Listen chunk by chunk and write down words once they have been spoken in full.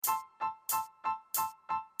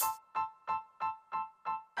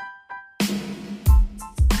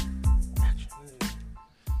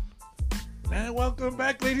Welcome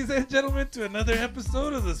back, ladies and gentlemen, to another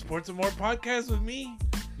episode of the Sports and More podcast with me,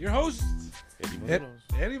 your host,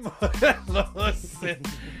 Eddie Morelos. And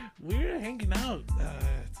we're hanging out.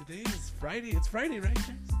 Today is Friday. It's Friday, right?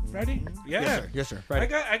 Friday? Yeah. Yes, sir.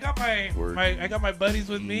 Friday. I got my buddies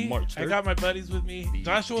with me.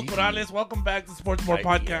 Joshua Corrales, welcome back to the Sports More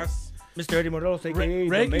podcast. Mr. Eddie Morelos, aka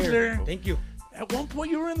regular. the mayor. Thank you. At one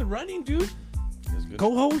point, you were in the running, dude.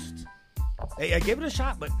 Co-host. Hey, I gave it a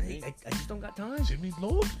shot, but hey, I just don't got time. Jimmy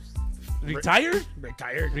Blows. Retired.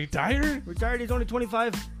 He's only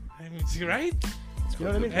 25. I mean, see, right? You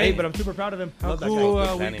know what I mean? Hey, Hey, but I'm super proud of him. How Love that cool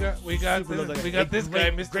guy. we got this guy,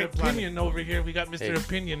 Great Mr. Opinion over here. We got Mr.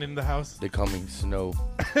 Opinion in the house. They call me Snow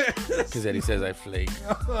because Eddie says I flake.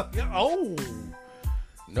 Yeah, oh.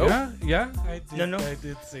 Nope. Yeah, I did. No. I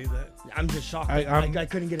did say that. I'm just shocked. I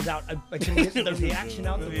couldn't get it out. I couldn't get the reaction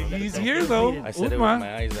out. He's here though. I said it with Utma.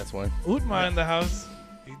 my eyes. That's why. Utma in the house.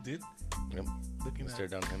 He did. Yep. Looking Stare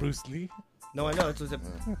at down him. Bruce Lee. No, I know.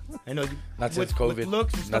 I know. Not with since COVID. With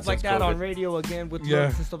looks and Not stuff like since that on COVID. radio again. With Yeah.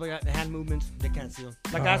 looks and stuff like that. The hand movements, they can't see them.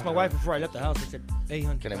 Like I asked my wife before I left the house. I said, "Hey,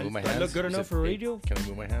 hon, Can I move my do I hands? look good He enough said, for "Hey, radio?" Can I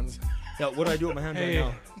move my hands? Yeah. What do I do with my hands Hey.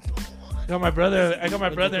 right now? I got my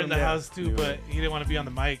brother in the Yeah. house too, but he didn't want to be on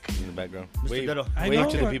the mic. He's in the background. Mr. Wave, Ghetto. I wave know,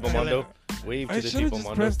 to the but- people, Mondo. Wave I to the should have people, just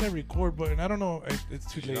Mondo. pressed that record button. I don't know. It's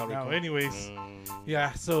too Should late not now. record. Anyways,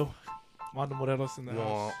 yeah. So, Mondo Morelos in the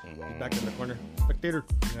house. He's back in the corner. Spectator.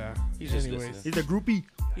 Yeah. He's just Anyways, listening. He's a groupie.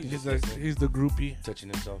 he's the groupie. Touching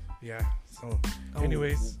himself. Yeah. So,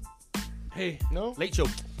 anyways, hey, No. Late show.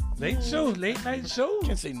 late night show,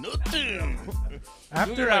 Can't say nothing.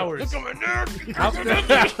 after hours. Look at my neck. After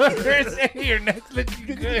hours. Hey, your neck's looking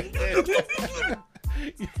good.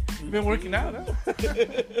 You've been working out, huh?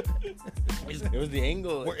 It was the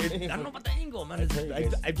angle. I don't know about the angle, man.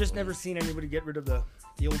 I've just never seen anybody get rid of the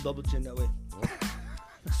old double chin that way.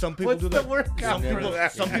 Some people What's do the the workout?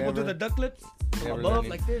 Some people do the duck lips from Never above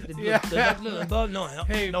learning. like this. They do Yeah. the duck lip above. No,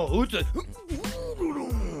 Hey. no. Who's it?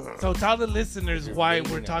 So tell the listeners You're why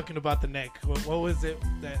banging we're out. talking about the neck. What was it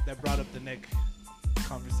that brought up the neck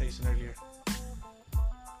conversation earlier?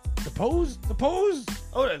 The pose?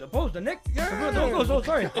 Oh, the pose, the neck. Yeah. Oh,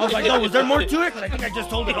 sorry. I was like, no, was there more to it? 'Cause I think I just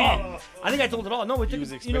told it all. No, we He took. was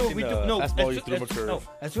We expecting took. the No, fastball, you threw him a curve. no.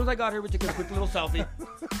 As soon as I got here, we took a quick little selfie.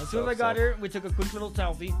 As soon as I got here, we took a quick little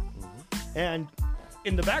selfie. And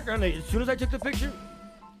in the background, as soon as I took the picture,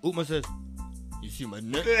 Utma says, "You see my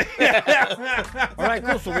neck?" All right,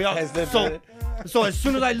 cool. So we all. So as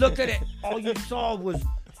soon as I looked at it, all you saw was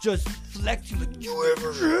just flexing. Like, you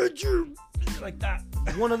ever had your like that?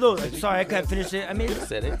 One of those. Like, sorry, I can't finish it. I mean,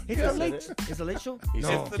 Said it. it's a late. It's a late show. He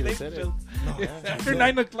No. said- he said it. After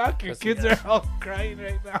 9 o'clock, your kids are all crying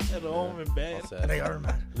right now at home in bed. All sad. They are,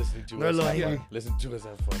 man. Listening to They're us. a little have angry. fun. Listen to us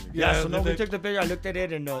have fun. Yeah, Yeah, so no, they- we took the picture. I looked at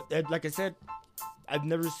it, and like I said, I've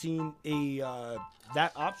never seen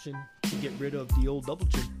that option to get rid of the old double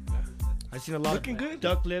chin. I've seen a lot Looking of good.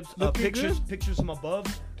 duck lips, Looking pictures good. pictures from above,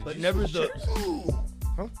 but you never switch the.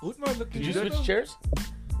 Utma looking Did you good. switch chairs?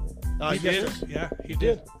 He Yes, did. sir. Yeah, he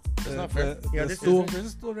did. That's not fair. Yeah, The this stool. is- There's a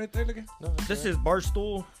stool right there. Look at No, This is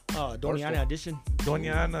Barstool, Doniana edition.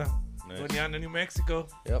 Doña Ana. Nice. Doña Ana, New Mexico.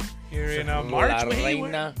 Yep. Here in La March. Hey, we're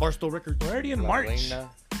Reina. Barstool Records. already in La March. Reina.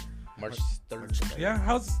 March 3rd. Yeah,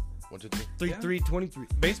 how's 1, 2, 3. 3-3-23.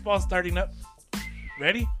 baseball starting up?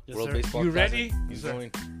 Ready? Yes, World sir. Baseball You Classic. ready? He's Yes, sir.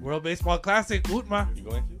 going. World Baseball Classic. Utma. You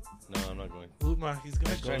going? No, I'm not going. Utma, he's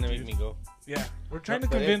gonna He's go. trying to make dude. me go. Yeah, we're trying to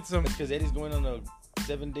But convince him. It's because Eddie's going on a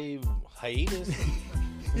 7-day hiatus.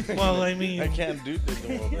 Well, I I mean, can't do this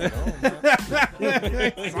no more.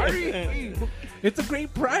 sorry, it's a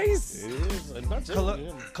great prize. It is. I'm not telling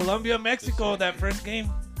you. Colombia, Mexico, that first game.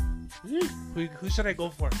 Who should I go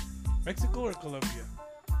for? Mexico or Colombia?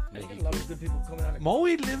 I get a lot of good people coming out of Moe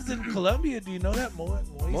lives in Colombia. Do you know that?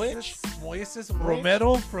 Moises Moich?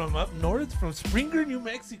 Romero from up north, from Springer, New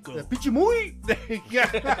Mexico. Pichimuy. Yeah.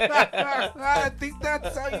 I think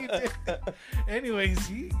that's how you did. Anyways,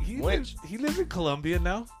 he lives in Colombia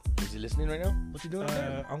now. Is he listening right now? What's he doing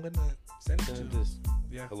there? I'm gonna send it to Send him. this.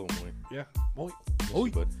 Yeah, Hello, Moy. yeah. Moe. Miss Moe.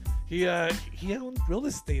 you, bud. He owns real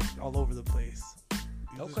estate all over the place.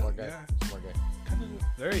 Smart guy. Yeah, Smart guy. kind of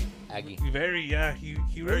Very. Aggie. very. Yeah, he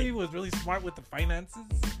really was really smart with the finances,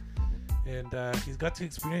 and he's got to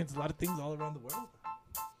experience a lot of things all around the world.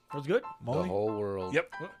 That was good. The Moe. whole world.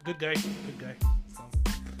 Yep, good guy. Good guy. So,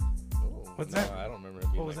 Oh, What's no, that? I don't remember it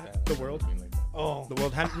being What was like that? that. The world. Being like that. oh, The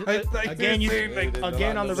world hand. I thought you Again, were you saying, like,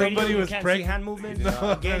 again on the somebody radio. You was can't see pregnant. hand movement.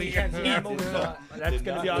 No. Again, you can't see hand Did movement. not. So that's Did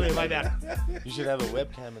gonna not be do on it my like bad. that. You should have a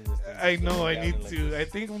webcam in this thing. I know I Down need like to. this. I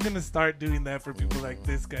think I'm gonna start doing that for people like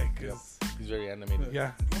this guy, cause He's very animated.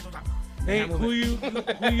 yeah. Hey, Hamilton. who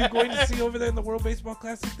you going to see over there in the World Baseball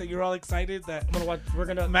Classic that you're all excited that I'm gonna watch. We're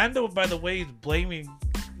gonna. Mando, by the way, is blaming,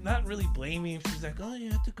 not really blaming. She's like, oh,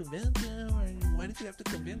 you have to convince him. Or, why did you have to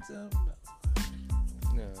convince him?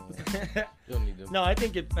 No, you don't need them. No, I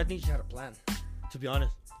think she had a plan. To be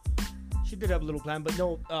honest, she did have a little plan, but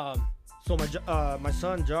no. So my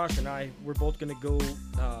son Josh and I, we're both gonna go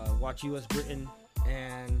watch U.S. Britain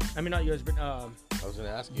and I mean not U.S. Britain. I was gonna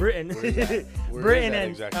ask you. Britain, Where is that? Where Britain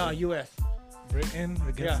is that and exactly? U.S. Britain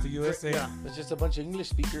against the USA. Yeah, It's just a bunch of English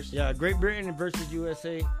speakers. yeah, Great Britain versus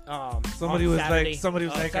USA. Somebody on was Saturday, like, are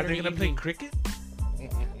they Saturday gonna play evening. cricket?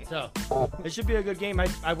 So it should be a good game.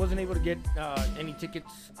 I wasn't able to get any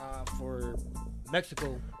tickets for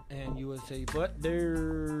Mexico and USA, but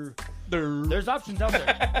there's options out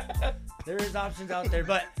there. There is options out there,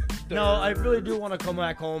 but no, I really do want to come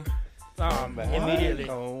back home immediately.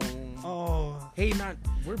 Oh, Hey man,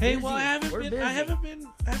 we're hey, busy. well, I We're busy.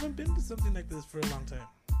 haven't been to something like this for a long time.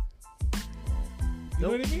 You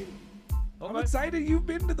know Nope. what I mean? I'm Okay. excited. You've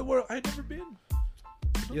been to the world. I've never been.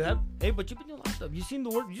 You have? Hey, but you've been doing a lot of stuff. You've seen the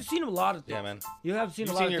world. You've seen a lot of things. Yeah, man. You have seen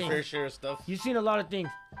You've a lot seen of your things. fair share of stuff. You've seen a lot of things.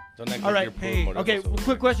 Don't act All like right, you're poor hey, Morelos Okay, over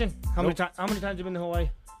quick question. How Nope. many times have you been to Hawaii?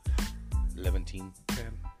 11 teen.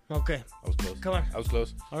 Okay, I was close. come on. I was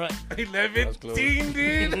close. All right. 11, close. dude.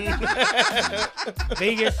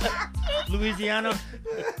 Vegas, Louisiana.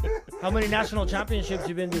 How many national championships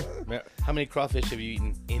you been to? How many crawfish have you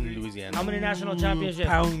eaten in Louisiana? How many national championships?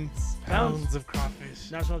 Pounds of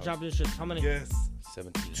crawfish. National championships. How many? Yes.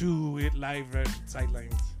 17. 2 it live red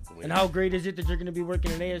sidelines. Wait. And how great is it that you're going to be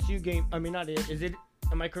working an ASU game? I mean, not is it?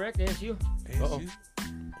 Am I correct? ASU? ASU?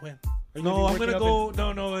 When? Are you No, be I'm working gonna up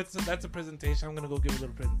go. No, that's a presentation. I'm gonna go give a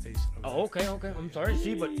little presentation. over Oh, okay. I'm sorry.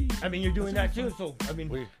 See, but I mean, you're doing that too. So I mean,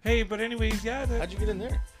 Wait, there. Hey, but anyways, yeah. how'd you get in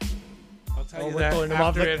there? I'll tell Oh, you we're that throwing them off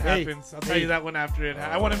after like- it hey, happens. I'll tell hey. you that one after it.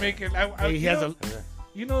 I want to make it. hey, he has a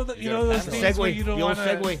You know You got a those panel. things where segue. you The don't old want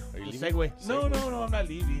to. segue. Are you The leaving? segue. No, I'm not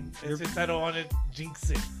leaving. You're- It's just I don't want to jinx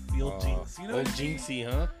it. The old jinx. You know. Old what I mean?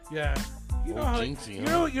 jinxie, huh? Yeah. You know Old how. jinxie, You huh?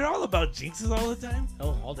 know you're all about jinxes all the time.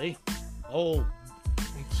 Oh, all day. Oh,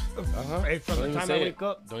 Uh-huh. hey, from Don't the even time say I it. wake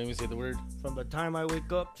up, Don't even say the word. from the time I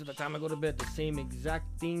wake up to the time I go to bed, the same exact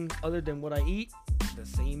thing. Other than what I eat, the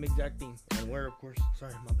same exact thing. And where, of course.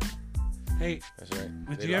 Sorry, my bad. Hey, That's right.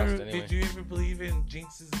 did They you lost ever anyway. did you ever believe in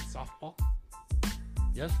jinxes in softball?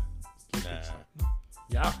 Yes. Nah.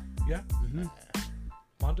 Yeah. Yeah. Mm-hmm.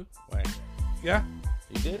 Mondo. Why? Yeah.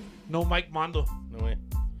 You did? No, Mike Mondo. No way.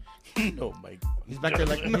 No, Mike. He's back there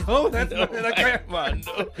like No, that's No, not that Mike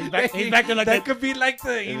Mondo. he's back there like that that. could be like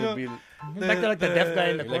the It you would know be He's back there like the deaf guy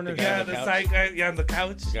in the Like the corner. guy yeah on the the couch. side guy on the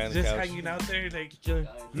couch The guy on the just couch. hanging out there like Chilling.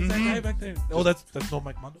 who's that guy back there? Oh, that's no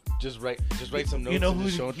Mike Mondo. just write some notes You know and who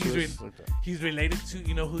just show it he's to us. Like that. He's related to.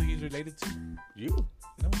 You know who he's related to? You?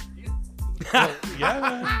 No. Well,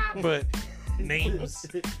 yeah, but names.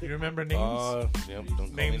 You remember names? Yep. Don't call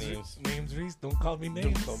me names. Names, Reese. Don't call me names.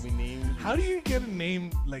 Don't call me names. How do you get a name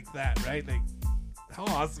like that? Right? Like, how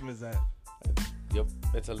awesome is that? Yep.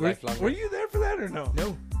 It's a lifelong. Were you there for that or no?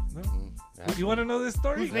 No. No. Mm, You want to know this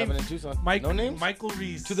story? Who's happening in Tucson? Mike, No names? Michael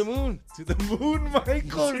Reese. To the moon. To the moon,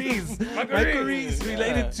 Michael Reese. Michael Reese Yeah.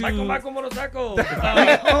 related to Michael Motorcycle.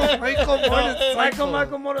 Michael Motorcycle.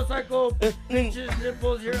 Michael Motorcycle. Pinches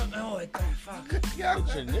nipples here. Oh, fuck. Yeah.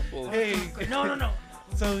 It's your nipples. Hey, No.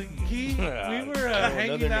 so we were Another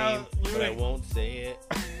hanging name, out. We but I were, won't say it.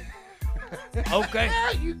 Okay.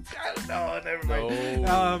 you gotta know. Never mind.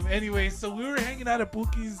 No. Anyway, so we were hanging out at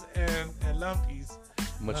Bookie's and Lumpy's.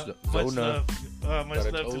 Much Much Zona. love. Much Thought I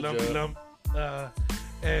love to told Lumpy ya. Lump.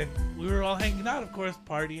 And we were all hanging out, of course,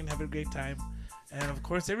 partying, having a great time. And of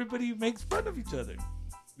course, everybody makes fun of each other.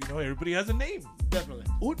 You know, everybody has a name. Definitely.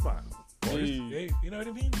 Utman. Hey. Hey, you know what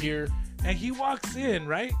I mean? Here. And he walks in,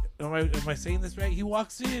 right? Am I saying this right? He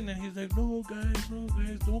walks in and he's like, no, guys,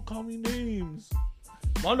 don't call me names.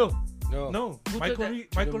 Mondo. No, Who Michael said that? Reese.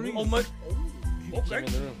 Michael Reese. Oh, my. Came Okay. in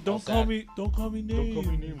the room. Don't All call sad. me names. Don't call me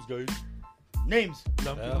names, guys. Names.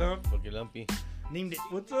 Lumpy Yeah, Lump. fucking lumpy. Named it.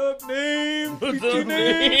 What's up, name? What's Peachy up,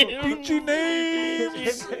 name? name? Peachy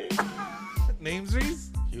names. Names,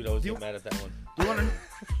 Reese? He would always Do get mad at that one.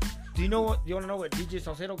 Do you want to know what DJ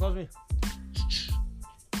Salcedo calls me?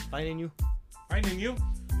 Finding you. Finding you?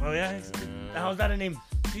 Oh, yeah. How's that a name?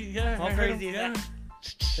 Yeah, How I heard crazy him, is that? yeah.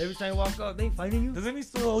 Every time you walk up, they fighting you. Doesn't he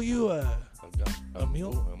still owe you a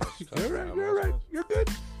meal? You're right. You're good.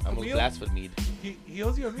 I almost blasphemed. He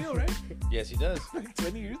owes you a meal, right? Yes, he does. Like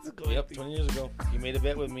 20 years ago. Yep, 20 years ago. He made a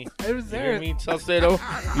bet with me. I was You there. hear me, Salcedo?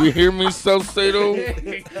 You hear me, Salcedo?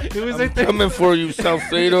 It was I'm at the, coming for you,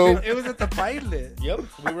 Salcedo. It was at the pilot. Yep,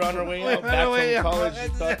 we were on our way out back from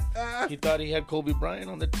college. He thought he had Kobe Bryant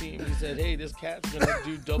on the team. He said, "Hey, this cat's gonna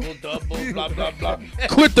do double, blah blah blah."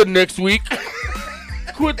 Quit the next week.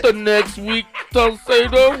 Quit the next week,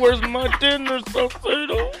 Salcedo. Where's my dinner,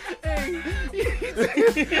 Salcedo?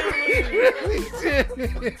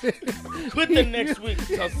 Quit the next week,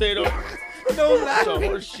 Salcedo. No lie. It's a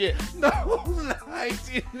horse shit. No lie,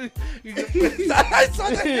 dude. I saw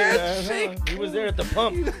the hand shake. He was there at the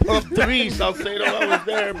pump. Pump 3, Salcedo. I was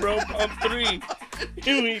there, bro. Pump 3.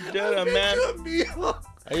 We did a man.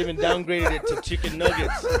 I even downgraded it to chicken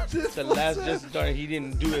nuggets. The last just darn, he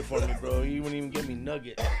didn't do it for me, bro. He wouldn't even give me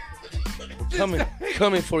nuggets.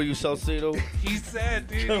 Coming for you, Salcedo. He said,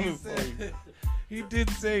 dude. Coming for you. He did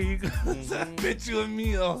say he goes, I bet you a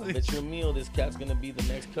meal. Bet you a meal. This cat's gonna be the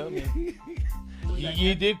next coming.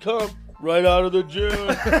 He did come right out of the gym.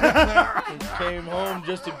 He came home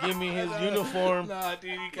just to give me his uniform. Nah,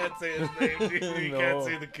 dude, you can't say his name, dude. You can't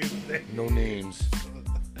say the kid's name. No names.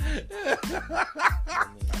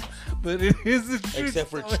 But it is the truth. Except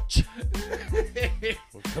for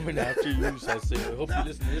we're coming after you, Salcedo. I hope you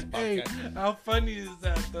listen to this podcast. Hey, how funny is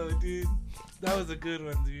that, though, dude? That was a good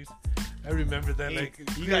one, dude. I remember that, like, you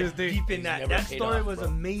clear got as day. deep in that. That story was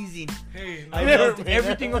amazing. Hey, I loved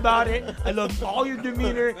everything about it. I loved all your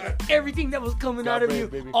demeanor, everything that was coming out of you,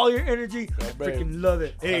 baby. all your energy. I brave. freaking love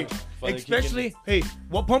it. Hey, Finally especially, hey,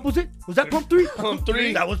 what pump was it? Was that pump 3? Pump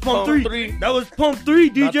 3. That was pump Pump 3. three. That was pump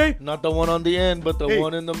 3, DJ. Not the one on the end, but the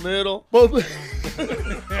one in the middle.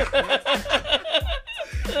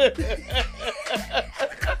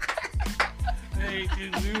 hey,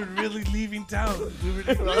 dude, we were really leaving town.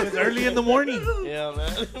 It was early in the morning. Yeah,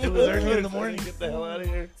 man. It was early in the morning. Get the hell out of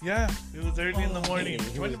here. Yeah, it was early in the morning.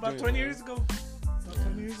 He was About doing 20 that. years ago. About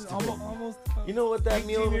 20 years ago. Almost. You know what that 18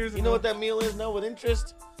 meal? years You know ago. what that meal is now with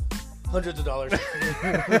interest? Hundreds of dollars.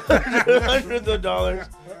 Hundreds of dollars.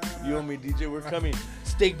 You and me, DJ. We're coming.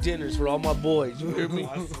 Steak dinners for all my boys. You hear me?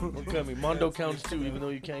 Awesome. We're coming. Mondo counts too, even though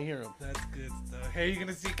you can't hear him. That's good stuff. Hey, you're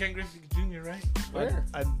gonna see Ken Griffey Jr., right? Where?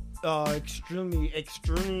 I'm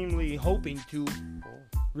extremely hoping to.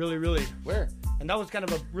 Really. Where? And that was kind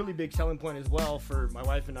of a really big selling point as well for my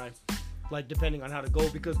wife and I. Like, depending on how to go.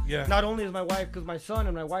 Because not only is my wife, because my son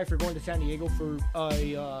and my wife are going to San Diego for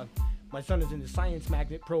my son is in the science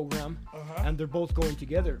magnet program. And they're both going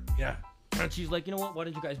together. Yeah. And she's like, you know what? Why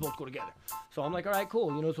don't you guys both go together? So I'm like, all right, cool.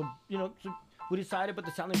 So we decided, but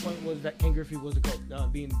the selling point was that Ken Griffey was the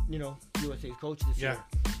coach, being, USA's coach this year.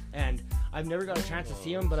 And I've never got a chance to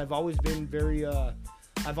see him, but I've always been very,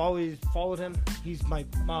 I've always followed him. He's my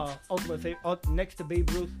ultimate favorite, next to Babe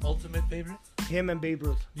Ruth. Ultimate favorite? Him and Babe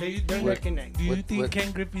Ruth. They're neck and neck. Do you think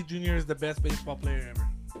Ken Griffey Jr. is the best baseball player ever?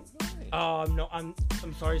 No, I'm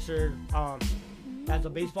sorry, sir. As a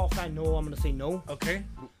baseball fan, no, I'm gonna say no. Okay.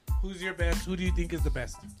 Who's your best? Who do you think is the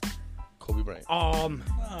best? Kobe Bryant.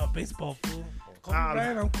 Baseball fool. Kobe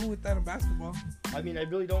Bryant, I'm cool with that in basketball. I mean, I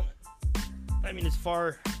really don't. I mean, as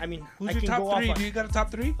far. I mean, Who's I your can top go three? off on- Do you got a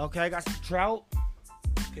top three? Okay, I got Trout,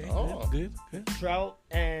 Okay. Oh. Good.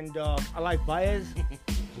 and I like Baez.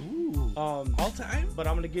 Ooh. All time? But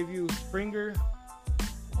I'm gonna give you Springer.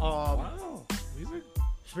 Wow. These are,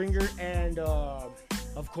 Springer and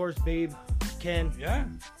of course Babe, Ken. yeah.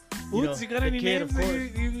 You Oots, know, you got the any kid, names of that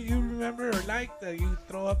course. you remember or like that you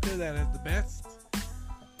throw up there that is the best?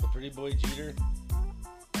 The pretty boy Jeter.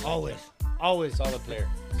 Always. Solid player.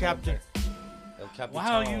 Captain. El Capitan.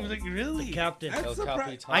 Wow, you like really? The captain. That's El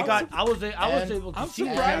surprised. Capitan. I was able to I'm see the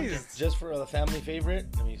surprised. captain. Just for a family favorite,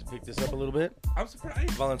 let me pick this up a little bit. I'm surprised.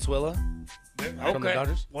 Valenzuela from the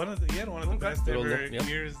Dodgers. One of the best Little ever lip, yep.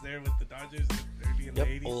 years there with the Dodgers early in the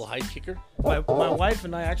 80s. Old high kicker. My wife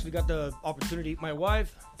and I actually got the opportunity. My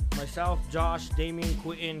wife, myself, Josh, Damien,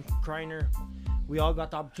 Quentin, Kreiner, we all got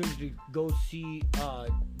the opportunity to go see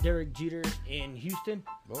Derek Jeter in Houston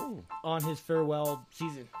on his farewell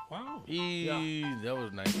season. Wow. That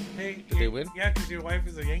was nice. Hey, Did they win? Yeah, because your wife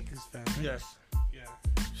is a Yankees fan. Right? Yes.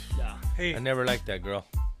 Yeah. Hey, I never liked that girl.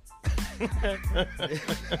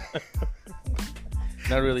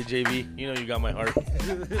 Not really, JB. You know you got my heart.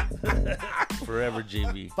 Forever,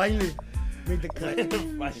 JB. Finally made the cut.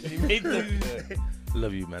 Finally made the cut.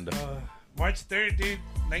 Love you, Manda. March 3rd, dude,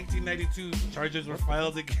 1992, charges were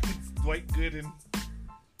filed against Dwight Good and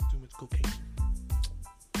too much cocaine.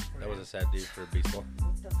 That was a sad day for baseball.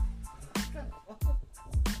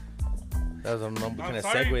 That was what kind of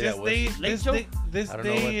sorry, segue that was. This I don't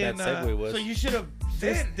know day what that in segue was. So you should have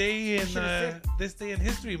this day in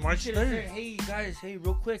history, March 3rd. Hey guys, hey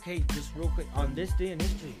real quick, just real quick on this day in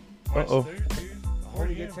history. March 3rd, dude.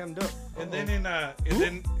 Homie gets hemmed up. And then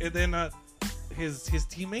his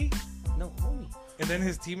teammate. No, homie. And then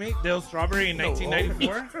his teammate Dale Strawberry in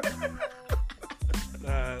 1994.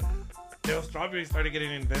 Dale Strawberry started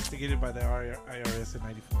getting investigated by the IRS in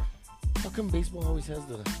 94. How come baseball always has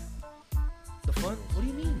the fun? What do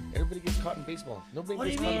you mean? Everybody gets caught in baseball. Nobody What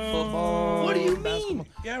do gets you caught mean? in football. What do you basketball. mean?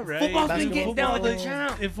 Yeah, right. Football's been getting down like the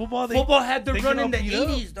champ. In football had the run in the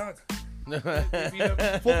 80s, dog.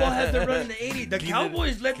 Football had the run in the 80s. The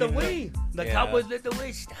Cowboys led the way. Cowboys led the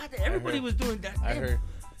way. Everybody was doing that. I heard.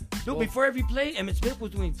 Dude, before every play, Emmitt Smith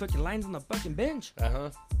was doing fucking lines on the fucking bench. I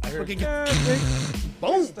heard.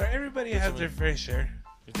 Boom. Everybody has their fair share.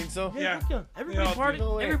 You think so? Yeah.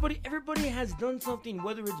 Everybody has done something,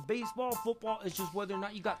 whether it's baseball, football, it's just whether or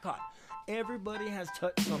not you got caught. Everybody has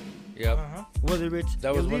touched something. Yep. Whether it's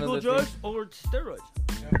illegal drugs or steroids.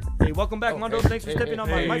 Yeah. Hey, welcome back, Mondo. Thanks for stepping on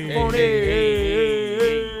my microphone.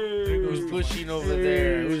 Who's pushing over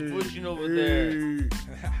there?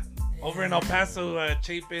 Over in El Paso,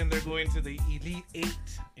 Chapin, they're going to the Elite 8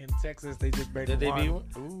 in Texas. They just barely won.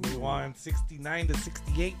 They won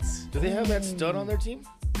 69-68. Do they have that stud on their team?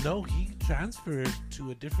 No, he transferred to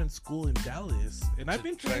a different school in Dallas, and I've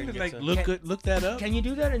been trying to look that up. Can you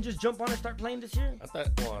do that and just jump on and start playing this year? I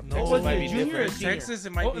thought, no, Texas might be junior different. Texas,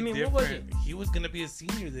 it might be different. What was it? He was gonna be a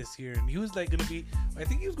senior this year, and he was like gonna be. I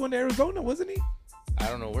think he was going to Arizona, wasn't he? I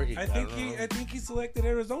don't know where he. I think he selected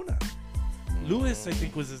Arizona. Lewis, I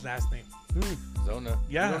think, was his last name. Zona.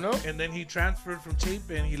 Yeah. You don't know? And then he transferred from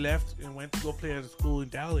Chapin. He left and went to go play at a school in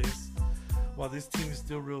Dallas. While this team is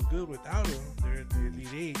still real good without him, they're at the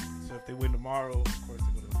Elite 8. So if they win tomorrow, of course,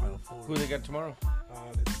 they go to the Final Four. Who they got tomorrow?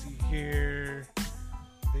 Let's see here.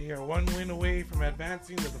 They are one win away from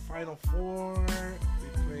advancing to the Final Four.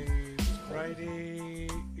 They play Friday.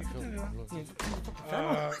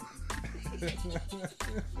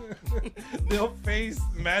 They'll face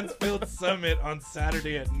Mansfield Summit on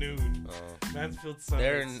Saturday at noon. Mansfield Summit.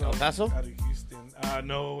 They're in El Paso? Out of Houston.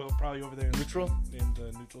 No, probably over there. Neutral? In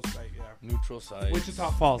the neutral site, yeah. Neutral site. Wichita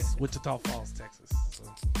Falls, Texas. So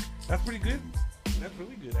that's pretty good. That's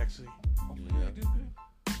really good, actually. Hopefully they do good.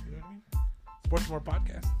 You know what I mean? Sports More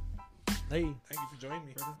Podcast. Hey. Thank you for joining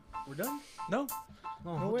me. We're done? No.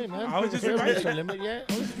 No way, man. I was just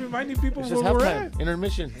reminding people it's where just we're halftime. at.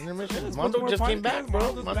 Intermission. Mondo just came back,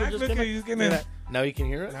 bro. Mondo just came back. He's gonna, now you can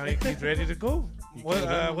hear it? now he's ready to go. What's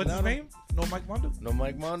his name? No Mike Mondo? No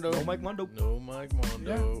Mike Mondo.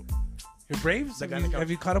 Yeah. Your Braves? Have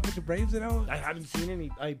you caught up with the Braves at all? I haven't seen any.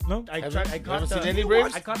 I haven't seen any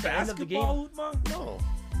Braves? I caught the end of the game. No.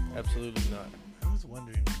 Absolutely not. I was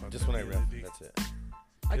wondering. Just when I ref. That's it.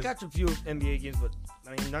 I catch a few NBA games, but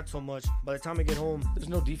I mean, not so much. By the time I get home, There's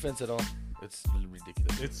no defense at all. It's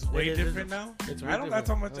ridiculous. It's way different now. It's I don't. That's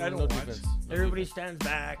how much I don't watch. defense. everybody stands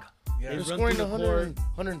back. Yeah. They They're run scoring through the 100, court.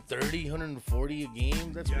 130, 140 a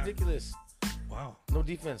game. That's ridiculous. Wow. No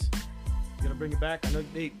defense. Gotta bring it back. I know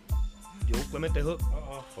they. Yo, Clemente Hook.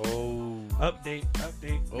 Oh. Update.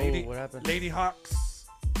 Oh, what happened? Lady Hawks.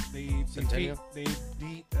 They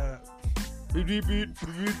beat. Beep, beep, beep,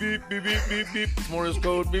 beep, beep, beep, beep, beep, beep. Morse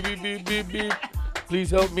code. Beep, beep, beep, beep, beep. Please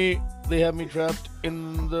help me. They have me trapped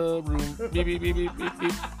in the room. Beep, beep, beep, beep, beep,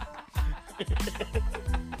 beep.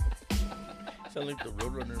 Sound like the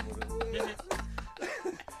Roadrunner or whatever.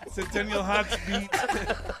 Centennial Hawks beat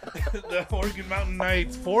the Oregon Mountain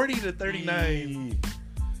Knights 40-39.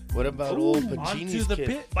 What about old Onto Pacini's the kid?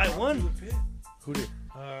 pit. By one. Onto the pit. Who did?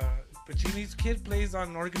 Pacini's kid plays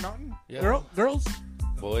on Oregon Mountain. Yeah. Girls?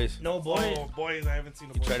 Boys. No, boys. Oh, boys. I haven't seen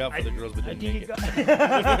a He boy. tried out for the girls, but I didn't think make he it.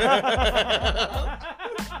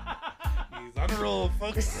 He's on a roll,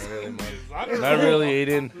 folks. Not really, man. He's on a Not roll. really,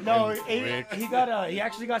 Aiden. No, Rick. he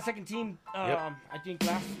actually got second team. I think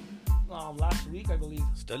last week, I believe.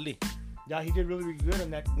 Studley. Yeah, he did really, really good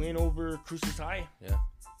on that win over Cruces High. Yeah.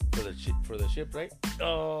 For the ship, right?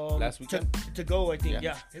 Last weekend? To go, I think.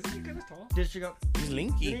 Yeah. Isn't he kind of tall? District up. He's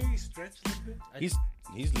linky. Didn't he stretch a little bit?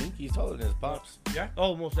 He's linky. He's taller than his pops. Yeah.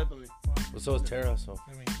 Oh, most definitely. But so is Tara, so.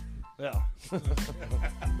 I mean, Yeah.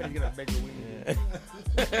 Better get a bigger wing.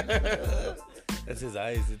 Yeah. That's his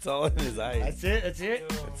eyes. It's all in his eyes. That's it. That's it.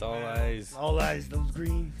 It's all eyes. All eyes. Those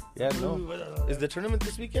green. Yeah, no. Is the tournament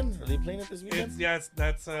this weekend? Are they playing it this weekend?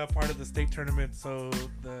 that's part of the state tournament. So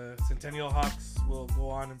the Centennial Hawks will go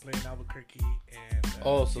on and play in Albuquerque. And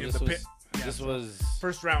so this was Yeah, so was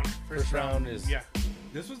first round. First round is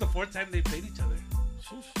This was the fourth time they played each other,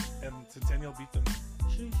 and Centennial beat them.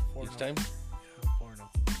 Sheesh. 4-0. each time. Yeah, 4-0.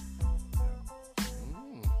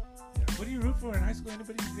 What do you root for in high school?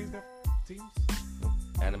 Anybody name their teams?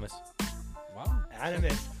 Animus. Wow.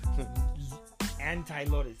 Animus.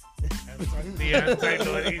 Anti-Lotus. The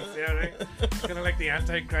anti-Lotus, yeah, right? Kind of like the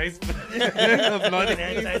Antichrist.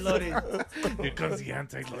 Anti-Lotus. Here comes the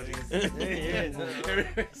anti-Lotus.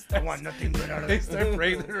 I want nothing good out of They it. start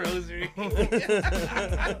praying the rosary.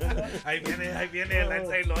 Ahí viene el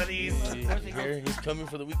anti-Lotus. He's coming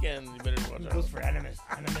for the weekend. You better watch He out. goes for Animus.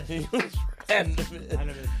 Animus. He goes for Animus.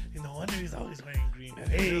 Animus. No wonder he's always wearing green.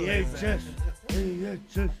 Hey, chess. Hey,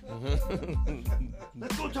 chess.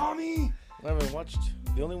 Let's go, Tommy. I haven't watched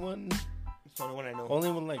the only one. It's the only one I know. Only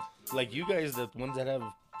one like you guys, the ones that have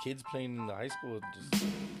kids playing in the high school, just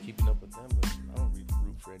keeping up with them. But I don't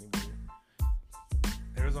root for anybody.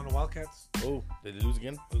 Arizona Wildcats. Oh, did they lose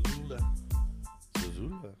again? Azula.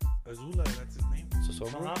 Azula. That's his name.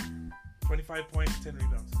 Sosombra? 25 points, 10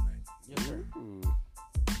 rebounds tonight. Yes, sir. Ooh.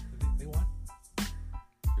 They won.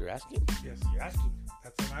 You're asking? Yes. You're asking.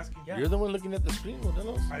 That's what I'm asking. Yeah. You're the one looking at the screen,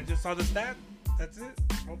 Morelos. I just saw the stat. That's it.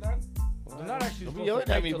 Hold on. They're not actually Don't supposed be to yelling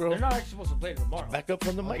play at me, bro. They're not actually supposed to play tomorrow. Back up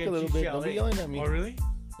from the mic a Against little bit. Don't be UCLA. yelling at me. Oh, really?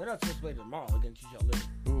 They're not supposed to play tomorrow against UCLA.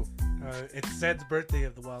 Ooh. It's Sed's birthday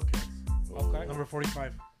of the Wildcats. Okay. Number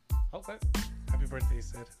 45. Okay. Happy birthday,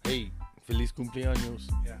 Sed. Hey, feliz cumpleaños.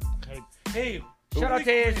 Yeah. Hey, Hey, shout out to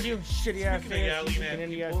really- ASU, shitty ass Speaking of ASU, yelling at fucking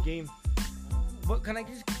people. ass game. But can I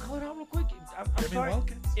just call it out real quick? I'm Devin sorry.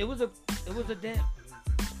 Wildcats. It was a damn.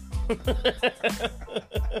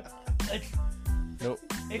 Nope.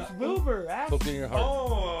 It's Wilbur. Ask. Poke in your heart.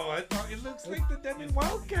 Oh, I thought it looks like the Devin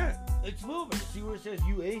Wildcat. It's Wilbur. See where it says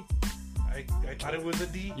UA? I thought it was a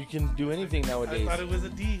D. You can do anything I nowadays. thought it was a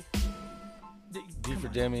D. D for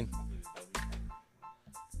Deming.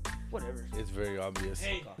 Whatever. It's very obvious.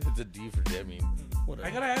 Hey. It's a D for Deming. Whatever.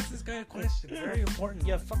 I gotta ask this guy a question. Very important.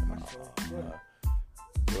 Yeah, fuck myself.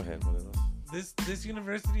 Go ahead, Morelos. This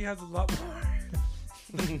university has a lot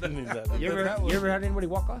more. You ever had anybody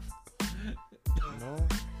walk off? No.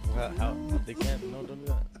 How? They can't. No, don't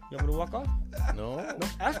do that. You want me to walk off? No. No.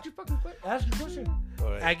 Ask your fucking question. Ask your question.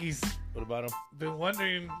 All right. Aggies, What about him?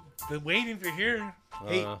 been waiting for here.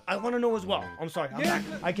 Hey, I want to know as well. I'm sorry. I'm Yeah.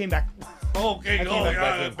 back. I came back. Oh, okay, I go. came back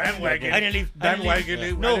Yeah, in. bandwagon. I didn't leave.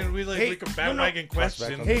 Bandwagon. No. I didn't really Hey, like a no, bandwagon Flashback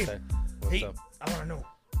question. on the Hey. side. What's Hey, up? I want to know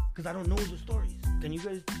because I don't know the stories. Can you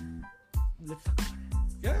guys? Let's talk about it.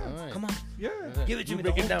 Yeah, All right. Come on. yeah. Give it to You me.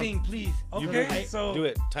 break The it whole down. thing, please. Okay, so Do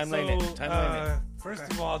it. Timeline it. Timeline it. First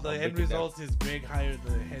of all, the I'll end break it down. result is Greg hired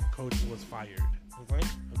the head coach was fired. Okay.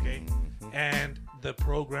 Okay, Mhm. and the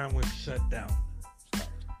program was shut down.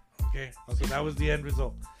 Okay, so that was the end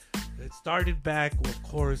result. It started back, of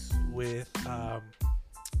course, with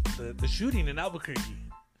the shooting in Albuquerque.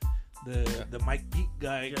 The Mike Pete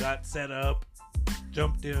guy got set up,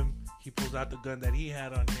 jumped him. He pulls out the gun that he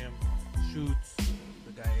had on him, shoots.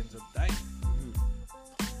 The guy ends up dying.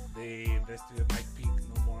 They investigated Mike Pete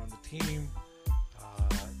no more on the team.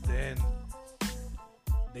 Then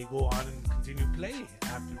they go on and continue play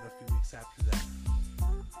after a few weeks after that.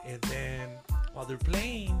 And then while they're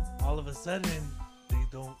playing, all of a sudden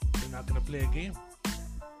they're not gonna play a game.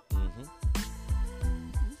 Mhm.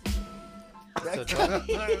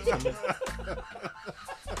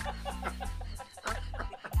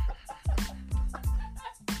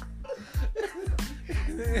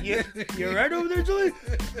 You're right over there, Julie.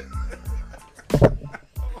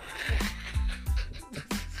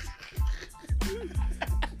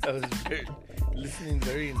 I was listening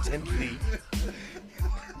very intently.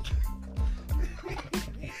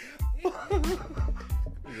 You're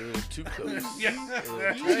a little too close.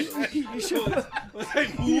 Yeah. You should. Was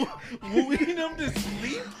like wooing them to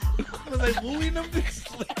sleep? Was like wooing them to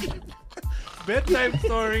sleep? Bedtime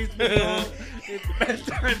stories, people. It's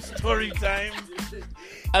bedtime story time.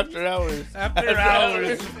 After hours. After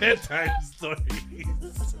hours, bedtime stories.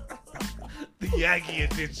 The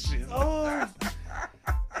Yagi edition. Oh,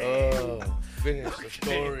 Finish the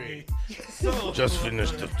story. So Just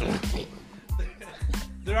finished the story.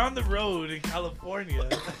 they're on the road in California,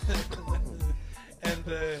 and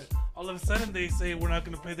all of a sudden they say we're not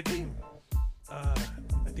going to play the game. I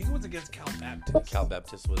think it was against Cal Baptist. Cal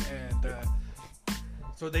Baptist was. And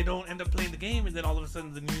so they don't end up playing the game, and then all of a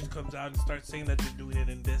sudden the news comes out and starts saying that they're doing an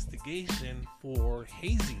investigation for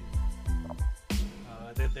hazing.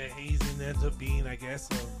 That the hazing ends up being, I guess,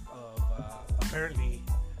 of apparently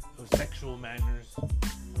of sexual manners,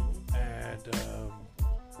 and it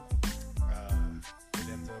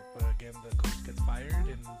ends up again the coach gets fired,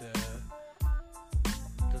 and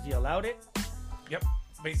does he allowed it? yep,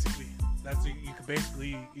 basically that's you can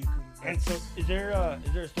basically you can. And so, is there a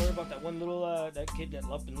story about that one little that kid that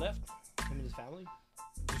up and left? Him and his family.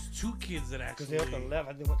 There's two kids that Because actually. they up and left.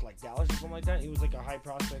 I think went to like Dallas or something like that. He was like a high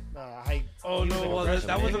prospect, high. Oh he no! was like Well, freshman.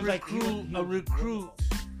 that was He a like- he was- recruit. he A was- recruit.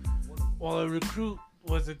 Well, a recruit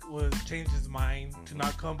was changed his mind to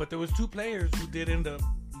not come, but there was two players who did end up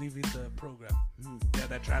leaving the program. Yeah,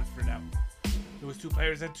 that transferred out. There was two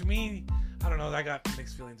players, and to me, I don't know. I got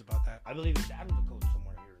mixed feelings about that. I believe his dad was a coach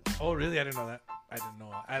somewhere here. Oh, really? I didn't know that. I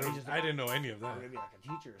didn't know any of that. Or maybe like a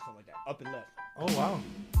teacher or something like that. Up and left. Oh wow.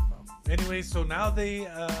 Anyway, so now they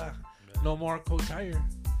no more coach hire.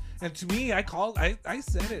 And to me, I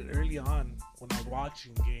said it early on when I was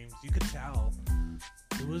watching games. You could tell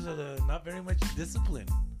there was not very much discipline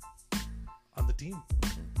on the team.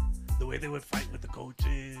 The way they would fight with the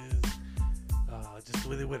coaches, just the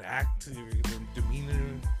way they would act, their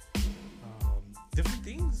demeanor, different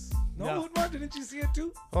things. No, Yeah. Woodmar, didn't you see it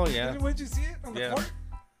too? Oh yeah. Didn't you see it on the court?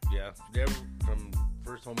 Yeah. From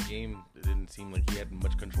first home game, it didn't seem like he had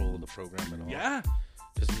much control of the program at all. Yeah.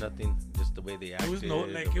 Just nothing. Just the way they acted. It was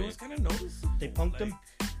it was kind of noticeable. They punked him.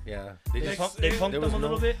 Yeah. They just punked there him was a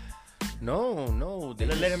little bit. No. They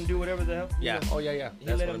let him do whatever the hell. Yeah. Oh yeah. He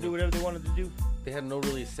That's let what him I do mean. whatever they wanted to do. They had no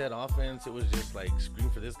really set offense. It was just like scream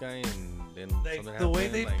for this guy, and then Like something the way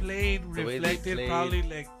happened, they like, played the way they reflected played. probably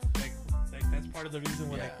like that's part of the reason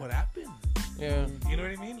why like Yeah. what happened. Yeah. You know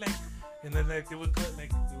what I mean? Like, and then like there would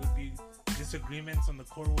be disagreements on the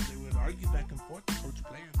court where they would argue back and forth, coach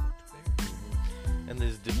player. And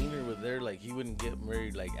his demeanor was there, like he wouldn't get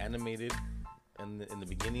very like animated, in the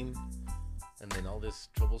beginning, and then all this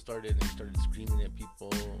trouble started, and he started screaming at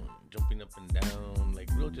people, jumping up and down, like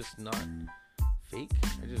real, just not fake.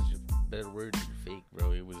 I just better word than fake,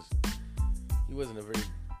 bro. He wasn't a very,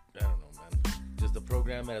 I don't know, man. Just the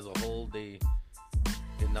program as a whole, they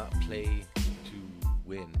did not play to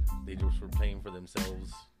win. They just were playing for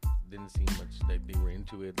themselves. Didn't seem much like they were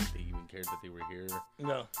into it, like they even cared that they were here.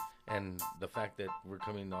 No. And the fact that we're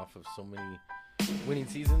coming off of so many winning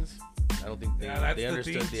seasons, I don't think they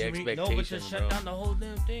understood the expectation. No, but just shut down the whole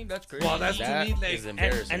damn thing. That's crazy. Well, that's That to me like is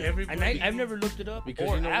embarrassing. And I've never looked it up Because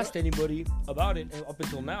or you know asked what? anybody about it up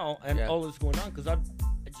until now, and Yeah. all that's going on because I thought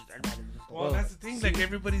it was just Well, that's the thing. Like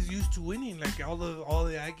everybody's used to winning. Like all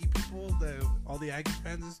the Aggie people, all the Aggie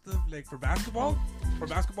fans and stuff. Like for basketball,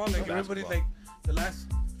 like everybody like the last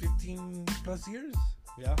 15 plus years.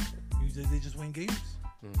 Yeah. They just win games,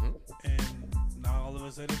 Mm-hmm. and now all of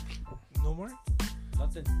a sudden, no more.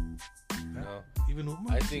 Nothing. No. Even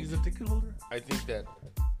Umar, I think- he's a ticket holder. I think that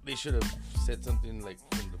they should have said something like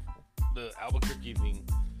from the Albuquerque thing.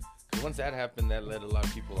 Because once that happened, that let a lot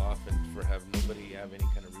of people off, and for nobody have any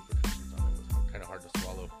kind of repercussions on it, it was kind of hard to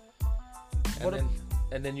swallow.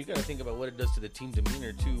 And then you got to think about what it does to the team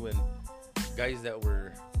demeanor too, when guys that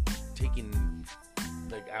were taking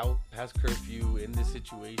like out past curfew in this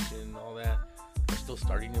situation, all that, are still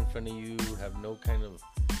starting in front of you, have no kind of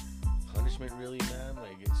punishment really, man.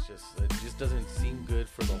 Like it just doesn't seem good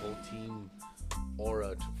for the whole team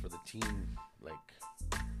aura, for the team, like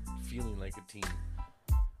feeling like a team.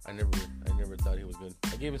 I never thought he was good.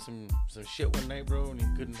 I gave him some shit one night, bro, and he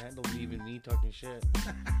couldn't handle me talking shit.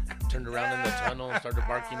 Turned around in the tunnel and started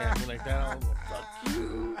barking at me like that. I was like, fuck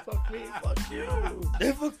you, fuck me, fuck you.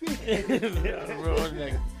 Fuck me. Yeah, bro.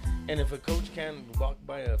 And if a coach can't walk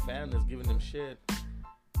by a fan that's giving him shit,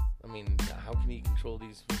 I mean, how can he control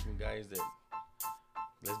these fucking guys that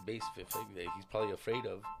he's probably afraid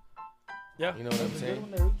of? Yeah. You know what I'm saying?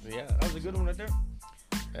 Good one there. Yeah. That was a good one right there.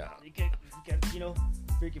 Yeah. You can't,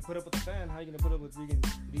 freaking put up with the fan. How you gonna put up with freaking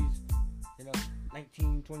these,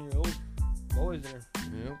 19, 20-year-old boys there?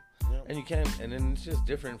 Yeah. Yeah. And you can't, and then it's just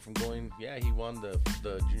different from going. Yeah, he won the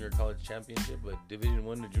junior college championship, but Division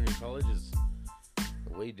I to junior college is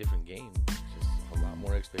a way different game. It's just a lot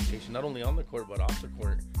more expectation, not only on the court but off the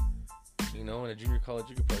court. In a junior college,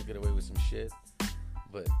 you could probably get away with some shit,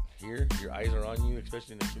 but here, your eyes are on you,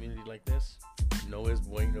 especially in a community like this. No es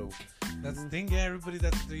bueno. That's the thing, yeah. Everybody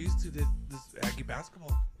that's what they're used to this Aggie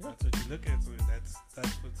basketball. That's what you look at. So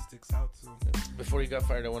that's what sticks out. So Before he got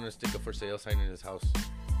fired, I wanted to stick a for sale sign in his house,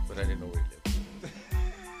 but I didn't know where he lived.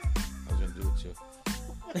 I was gonna do it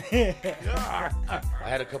too. I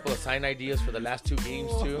had a couple of sign ideas for the last 2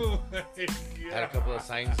 games too. I had a couple of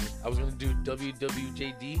signs. I was gonna do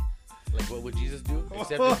WWJD, like what would Jesus do?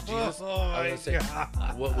 Except if Jesus, I was gonna say,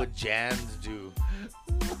 what would Jans do?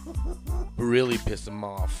 Really piss him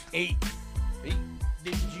off. 8.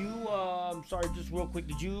 Did you? Sorry, just real quick.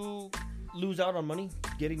 Did you lose out on money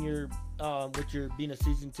getting your with your being a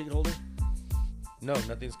season ticket holder? No,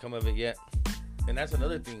 nothing's come of it yet. And that's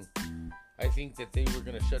another thing. I think that they were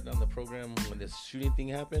gonna shut down the program when this shooting thing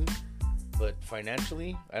happened, but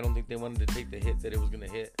financially, I don't think they wanted to take the hit that it was gonna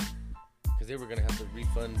hit. because they were going to have to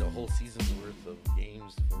refund the whole season's worth of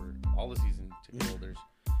games for all the season ticket holders.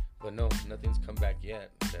 But no, nothing's come back yet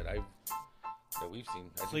that we've seen.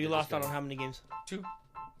 So you lost out on how many games? Two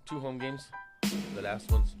home games. The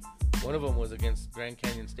last ones. One of them was against Grand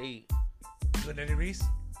Canyon State. You and Eddie Reese?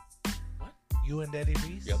 What? You and Eddie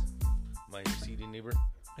Reese? Yep. My seating neighbor.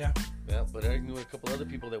 Yeah. Yeah, but I knew a couple other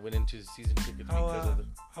people that went into season tickets because of the...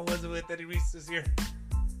 How was it with Eddie Reese this year?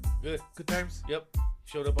 Good. Good times? Yep.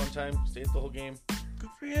 Showed up on time. Stayed the whole game. Good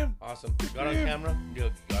for him. Awesome. Got on camera. Yeah,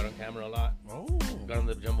 got on camera a lot. Oh. Got on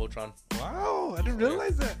the Jumbotron. Wow. I didn't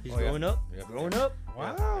realize that. He's growing up. Yep. Growing up.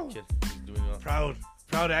 Wow. Yeah, kid. He's doing well.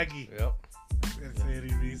 Proud Aggie. Yep. That's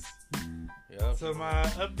Eddie Reese. Yep. Some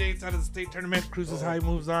updates out of the state tournament. Cruises High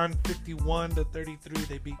moves on 51-33.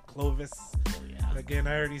 They beat Clovis. Oh, yeah. Again,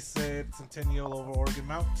 I already said Centennial over Oregon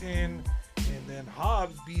Mountain. And then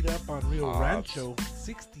Hobbs beat up on Rio Rancho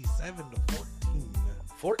 67-14.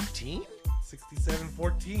 14?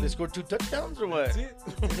 67-14. They scored 2 touchdowns or what? That's it.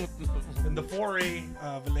 In the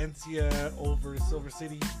 4A, Valencia over Silver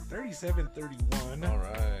City 37-31. All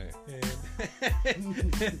right.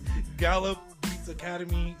 And Gallup beats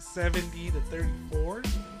Academy 70-34.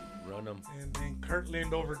 Run them. And then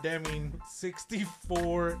Kirtland over Deming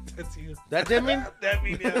 64. That's you. That Deming?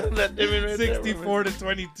 Deming, yeah. That Deming right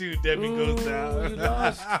 64-22. Deming goes down. You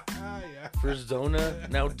lost. Yeah. First Zona,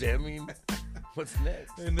 now Deming. What's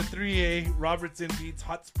next? In the 3A, Robertson beats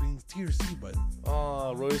Hot Springs Tier C, but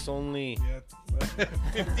Oh, Royce only. yeah,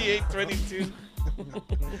 58-22.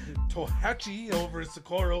 Tohatchi over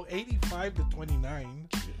Socorro 85-29.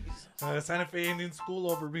 Santa Fe Indian School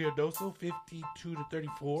over Rio Doso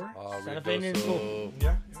 52-34. Oh, Santa Fe Indian School.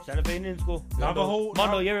 Yeah. Santa Fe Indian School. Navajo.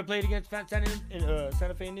 Mondo, you ever played against Santa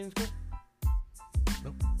Fe Indian School?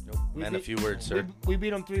 Nope. Man, a few words, sir. We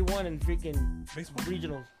beat them 3-1 in freaking Baseball.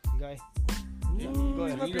 regionals, guy. Ooh, Go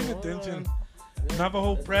he's ahead. not paying Yeah. attention. Yeah.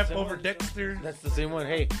 Navajo That's Prep the same over one. Dexter. That's the same one.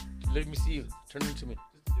 Hey, let me see you. Turn into me.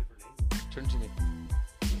 Turn to me.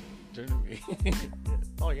 Turn to me.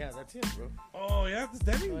 Oh, yeah, that's him, bro. Oh, yeah, that's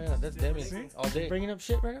Demi. Oh, yeah, that's Demi. See? All day. Bringing up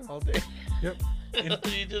shit right now? All day. Yep. That's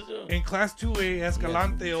what you just do. In Class 2A,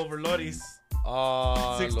 Escalante over Loris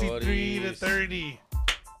Oh, 63-30.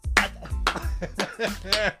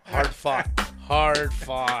 Hard fought. Hard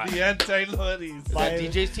fought. The anti-Loris. Is that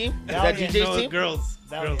DJ's team? Is Valiant. that DJ's No, team? girls.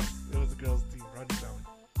 Valiant. Girls. It was a girls' team. Rodney Valiant.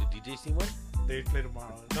 The DJ's team won? They play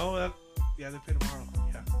tomorrow. No, yeah, they play tomorrow.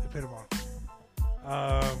 Yeah, they play tomorrow.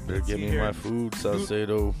 Better Let's give see me here. my food,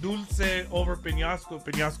 Salcedo. Dulce over Peñasco.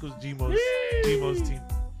 Peñasco's Gmo's team.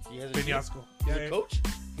 He has a Peñasco. He's Yeah, a coach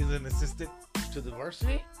he's an assistant. to the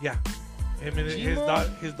varsity? Yeah. Him and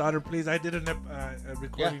Gmo? his daughter plays. I did a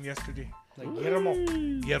recording yesterday. Like Guillermo.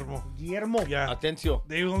 Guillermo. Yeah. Atencio.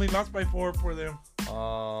 They only lost by 4 for them.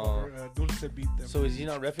 Dulce beat them. So is he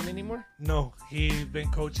not reffing anymore? No, he's been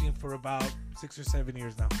coaching for about 6 or 7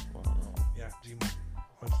 years now. Wow. Yeah, Gmo.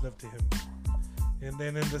 Much love to him. And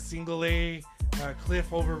then in the single A,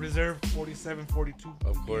 Cliff over Reserve 47-42.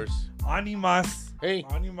 Of course. Animas. Hey.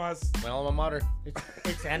 Animas My alma mater.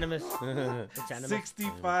 It's animus. It's animus.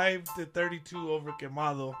 65-32 over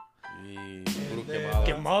Quemado. Y then- puro quemado.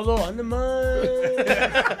 Quemado animus.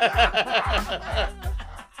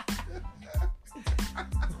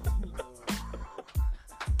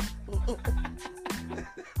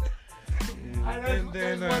 And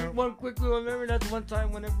then one quick little remember that's one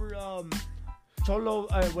time whenever Cholo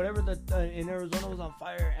whatever that in Arizona was on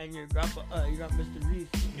fire and your grandpa you got Mr. Reese,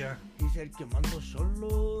 yeah. he said quemando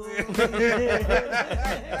Cholo.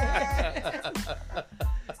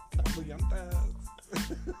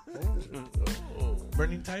 Oh.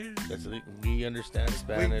 Burning tires. That's we understand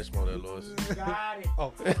Spanish, Morelos. We got it.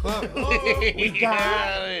 Oh. We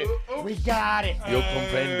got it. We got it. Yo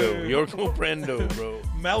comprendo. Yo comprendo, bro.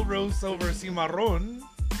 Melrose over Cimarron.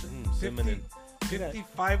 Feminine.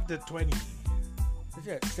 55-20. Is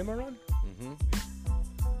that Cimarron? Mm-hmm.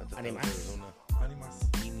 Animas. Animas.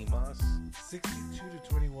 Animas.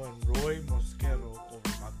 62-21. Roy Mosquero over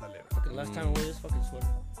Magdalena. Fucking last time I wore this fucking sweater.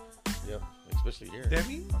 Yeah, especially here.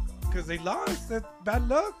 Demi? Because they lost. That's bad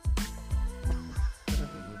luck.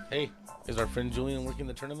 Hey, is our friend Julian working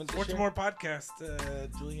the tournament this Sports year? More podcast.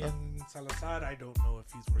 Julian Salazar. I don't know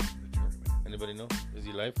if he's working the tournament. Anybody know? Is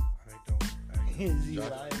he live? I don't. Is he Josh.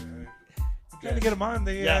 live? I'm trying to get him on.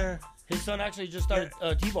 They Yeah. His son actually just started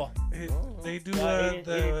T-ball. they do Yeah,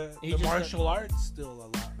 the he just martial arts still a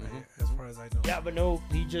lot, as far as I know. Yeah, but no,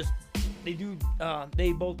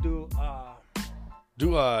 they both do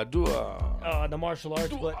the martial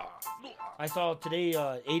arts. But I saw today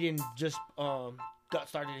Aiden just got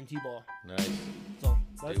started in T-ball. Nice. So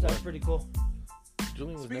that's won. pretty cool.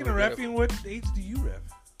 Julian was Speaking never of good reffing, what age do you ref?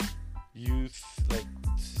 youth, like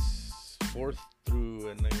 4th through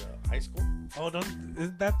and high school. Oh,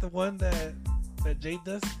 isn't that the one that Jade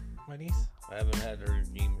does? My niece. I haven't had her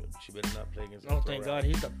game. She better not play against. Oh, thank God,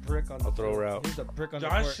 he's a prick on. I'll throw her out. He's a prick on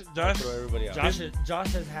Josh. the court. I'll throw everybody out.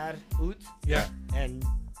 Josh has had Oots. Yeah. And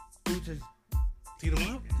Oots has. Teed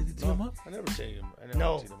him up? Did he tee him up? I never teed him.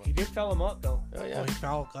 No, he did foul him up though. Oh Oh, yeah. he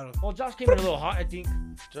fouled. Got him. Well, Josh came in a little hot, I think.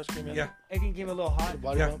 Josh came in. Yeah. I think came in a little hot.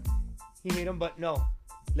 Body Yeah. bump. He hit him, but no.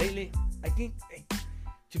 Lately, I think.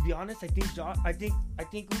 To be honest, I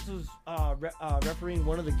think Oots was refereeing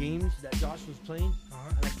one of the games that Josh was playing,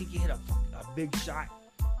 and I think he hit a big shot.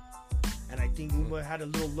 And I think Uma had a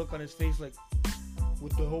little look on his face, like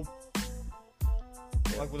with the whole,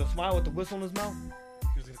 like with a smile with the whistle in his mouth.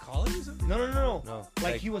 He was gonna call it or something? No. No.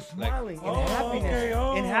 Like he was smiling in Oh, happiness, okay.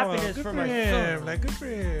 Oh, in happiness good for for my him. son. Like, good for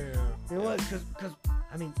him. It was because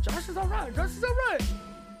I mean Josh is all right.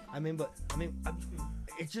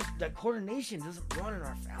 It's just that coordination doesn't run in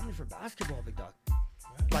our family for basketball, big dog.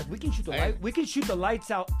 Like we can shoot the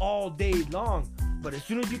lights out all day long, but as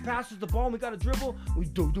soon as he passes the ball and we got to dribble, we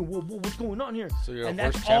do what's going on here? So you're and a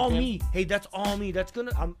horse that's all champion? me. Hey, that's all me. That's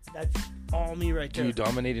all me right Do there. you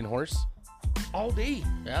dominate in horse? All day.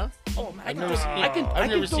 Yeah. Oh man, I've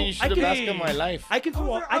never seen you shoot a basket in my life. I can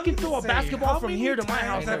throw a basketball from here to my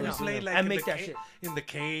house Have right you now played like and in make the that shit. in the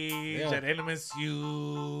cage Yeah. at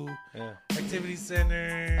LMSU Yeah. Activity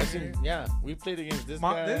Center? I seen. Yeah. We played against this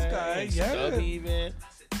Ma- guy. this guy, and yeah. Stubby even.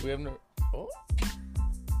 We have no. Oh.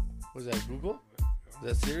 Was that Google? Is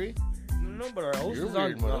that Siri? No, but our host You're is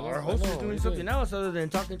weird, on. man. Our I host is know, doing he's something doing- else other than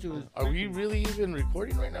talking to his. Are we really even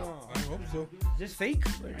recording right now? I hope so. Is this fake?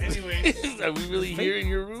 Anyways, Are we really here in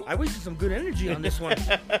your room? I wasted some good energy on this one.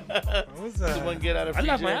 that was, Someone get out of I free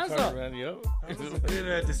laughed my jail ass card off. around, yo. that was a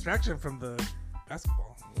good distraction from the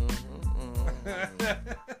basketball.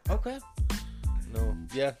 Okay. No.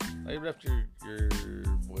 Yeah. I repped your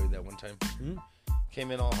boy that one time. Hmm?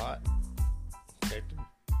 Came in all hot. Checked him.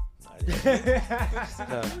 I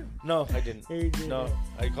didn't. No, I didn't. He did No, it.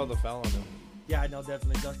 I called the foul on him. Yeah, I know,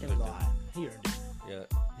 definitely. Josh came a little hot. He earned it. Yeah.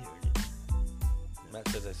 He earned it. Matt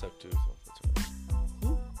says I suck too, so that's alright.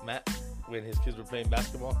 Who? Matt, when his kids were playing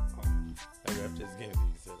basketball, I repped his games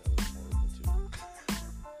and he said I was horrible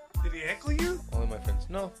too. Did he heckle you? Only my friends.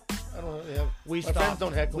 No, I don't really have. We My stopped. friends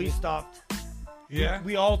don't heckle we me. stopped. Yeah.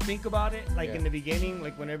 We all think about it, like Yeah. in the beginning,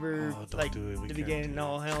 like whenever, Oh, don't like do it. We the can't beginning. do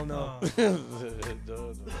No, it. hell no. Oh.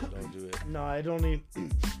 don't do it. No, I'd only,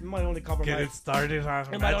 might only Get compromise. it started. Huh?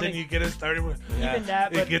 It might Imagine only- you get it started. With, Yeah. Even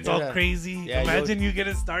that, it but gets all Yeah. crazy. Yeah, Imagine you get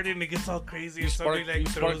it started and it gets all crazy. You Or spark, somebody like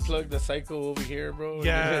you spark throws. plug the psycho over here, bro.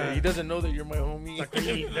 Yeah. He doesn't know that you're my homie. the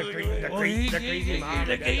crazy Oh, crazy mom.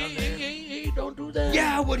 that guy down there. hey, don't do that.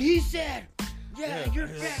 Yeah, what he said. Yeah, you're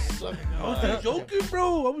Yeah. bad. Suck I was my- just joking,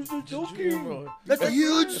 bro. I was just Joking, joking. bro. That's a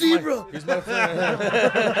huge zebra. He's my friend.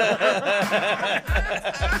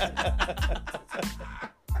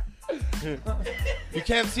 You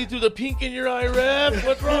can't see through the pink in your eye, Rep.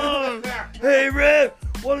 What's wrong? Hey, Red,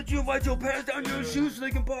 why don't you invite your parents down to your shoes so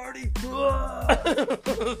they can party?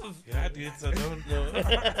 Yeah, dude. So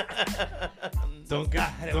don't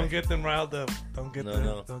get them riled up. Don't get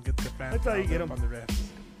don't get the fans. That's how you riled get up 'em. on the refs.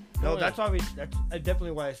 No, that's why that's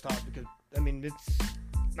definitely why I stopped, because I mean it's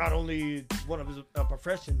not only one of his a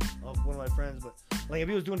profession of one of my friends, but like if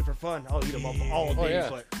he was doing it for fun, I'll eat him up all day. Oh, yeah.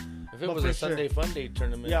 But If it But was for a sure. Sunday fun day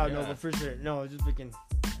tournament, yeah, no, but for sure, no, it's just freaking.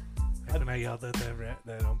 Like when I yelled at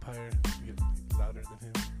that umpire, you get louder than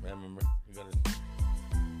him. I remember. You gotta.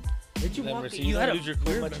 Did you Let walk? me see. You You had don't a lose your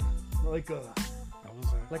cool weird- much. like a. I was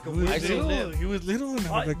Like a he was weird little. little- He was little, and I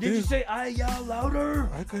was like Did you this. say I yell louder?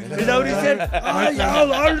 I couldn't Is that what he said? I yell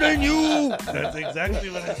louder than you. That's exactly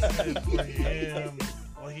what I said for him.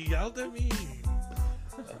 Well, he yelled at me.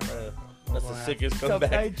 That's the sickest Tough guy,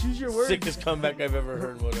 comeback. choose your words. Sickest comeback I've ever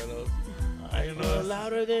heard. What I know. I You know know,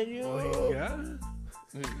 louder than you. Well, yeah.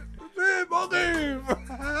 Hey, ball game.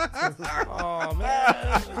 Oh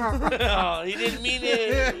man. Oh, he didn't mean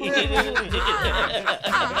it. He didn't mean it.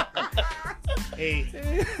 Hey.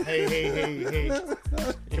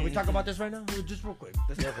 Can we talk about this right now? Just real quick.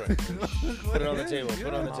 Let's Go for it. Put it on the table. Put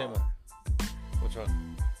it on the table. What's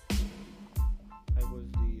wrong? I was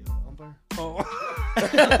the umpire. Oh.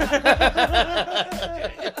 Look at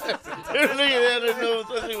that. I don't know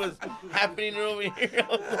something was happening over here.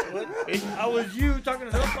 I was you talking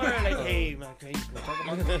to the umpire like, hey man, can we talk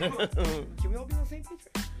about this? Can we all be on the same page?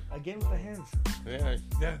 Again with the hands.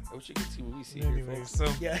 Yeah. I wish you could see what we see here, Anyway, folks. so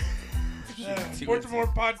Yeah. Sports and More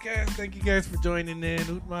podcast. Thank you guys for joining in.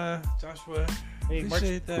 Utma, Joshua. Hey,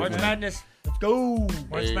 Appreciate that, March man. Madness. Let's go.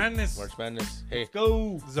 March Hey, Madness. March Madness. Hey, Let's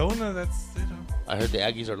go. Zona. That's I heard the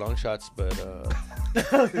Aggies are long shots, but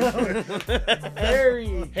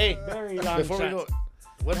Very, Hey, very long before we shots. go,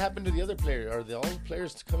 what happened to the other players? Are all the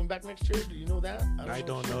players coming back next year? Do you know that? I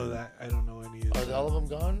don't know that. I don't know any of Are that. all of them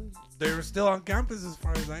gone? They were still on campus as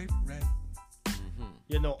far as I read.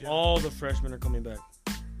 You know, all the freshmen are coming back.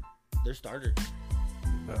 They're starters.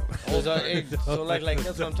 So like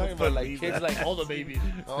that's what I'm talking about. Like kids, like All the babies.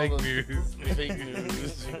 all Fake the news. fake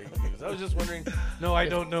news. Fake news. I was just wondering. No, I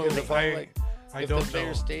don't know. If the I if don't the know.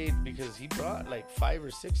 player stayed because he brought like 5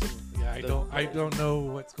 or 6 of Yeah, I the- don't know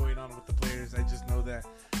what's going on with the players. I just know that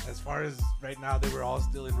as far as right now, they were all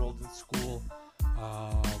still enrolled in school,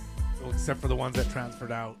 well, except for the ones that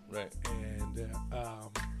transferred out. Right. And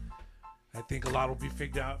I think a lot will be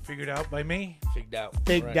figured out by May. Figged out.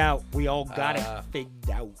 Figged Right. out. We all got it. Uh, Figged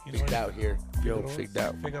out. You know Figged what? out here. Yo, Figueroas? figged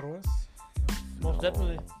out. Figueroas? Most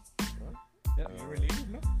definitely. Yeah, you were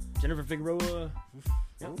leaving, no? Jennifer Figueroa.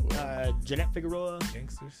 Ooh. Jeanette Figueroa.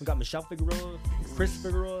 Gangsters. We got Michelle Figueroa. Chris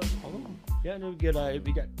Figueroa. Yeah, no, we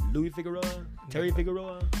got Louis Figueroa. Terry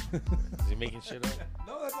Figueroa. Is he making shit up?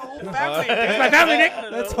 No, that's the whole family. That's my family, Nick.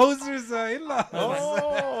 That's Hoser's in-laws.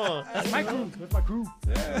 Oh, That's my crew. That's my crew.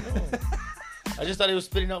 I just thought he was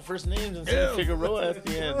spitting out first names and saying Figueroa at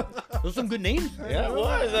the end. Those are some good names. Yeah, it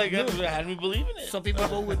was. Like, it had me believing it. Some people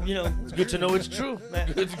go with, It's good to know it's true.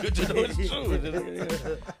 It's good to know it's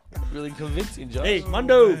true. Really convincing, Josh. Hey,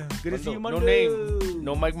 Mondo. man. Good to see you, No Mondo. name.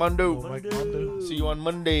 No Mike Mondo. Mike Mondo. See you on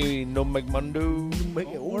Monday. No Mike Mondo.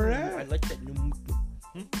 Where at? I like that.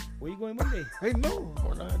 Where you going Monday? Hey, no.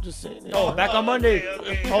 Or not, I'm just saying it. Oh, back on Monday.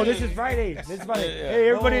 okay. Oh, this is Friday. This is Friday. Yeah. Hey,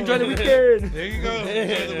 everybody enjoy the weekend. There you go.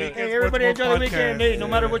 Enjoy the weekend. Hey, everybody Sports enjoy the More weekend. Podcast. Hey, no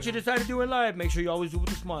matter what you decide to do in life, make sure you always do it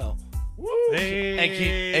with a smile. Hey.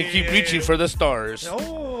 And keep reaching for the stars.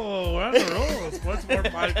 Oh, we're on the roll. Sports More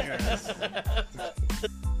Podcast.